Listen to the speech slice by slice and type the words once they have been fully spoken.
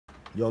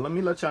Yo, let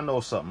me let y'all know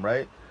something,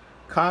 right?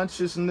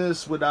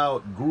 Consciousness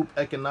without group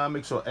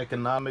economics or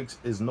economics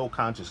is no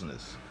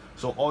consciousness.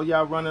 So all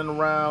y'all running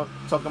around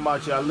talking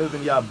about y'all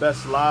living y'all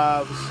best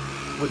lives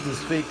with this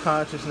fake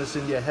consciousness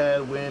in your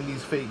head, wearing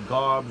these fake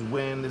garbs,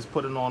 wearing this,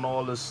 putting on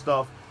all this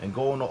stuff, and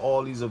going to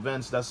all these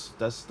events. That's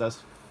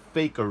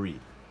fakery.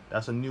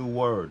 That's a new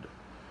word.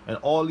 And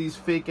all these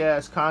fake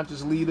ass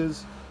conscious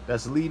leaders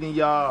that's leading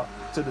y'all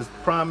to this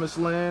promised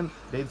land,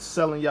 they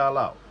selling y'all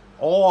out.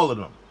 All of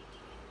them.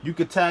 You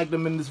could tag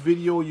them in this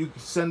video. You can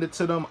send it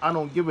to them. I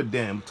don't give a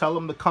damn. Tell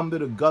them to come to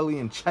the gully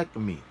and check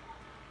me.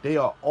 They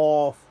are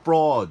all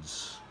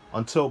frauds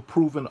until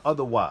proven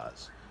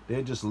otherwise.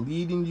 They're just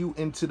leading you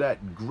into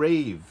that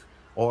grave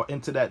or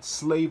into that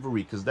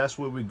slavery, because that's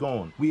where we're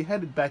going. We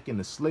headed back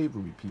into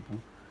slavery,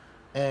 people.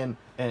 And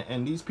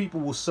these people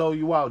will sell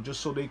you out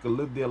just so they can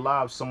live their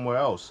lives somewhere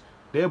else.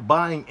 They're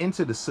buying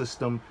into the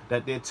system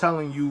that they're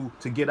telling you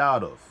to get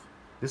out of.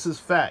 This is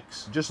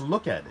facts. Just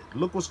look at it.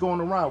 Look what's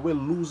going around. We're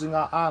losing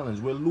our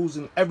islands. We're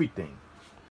losing everything.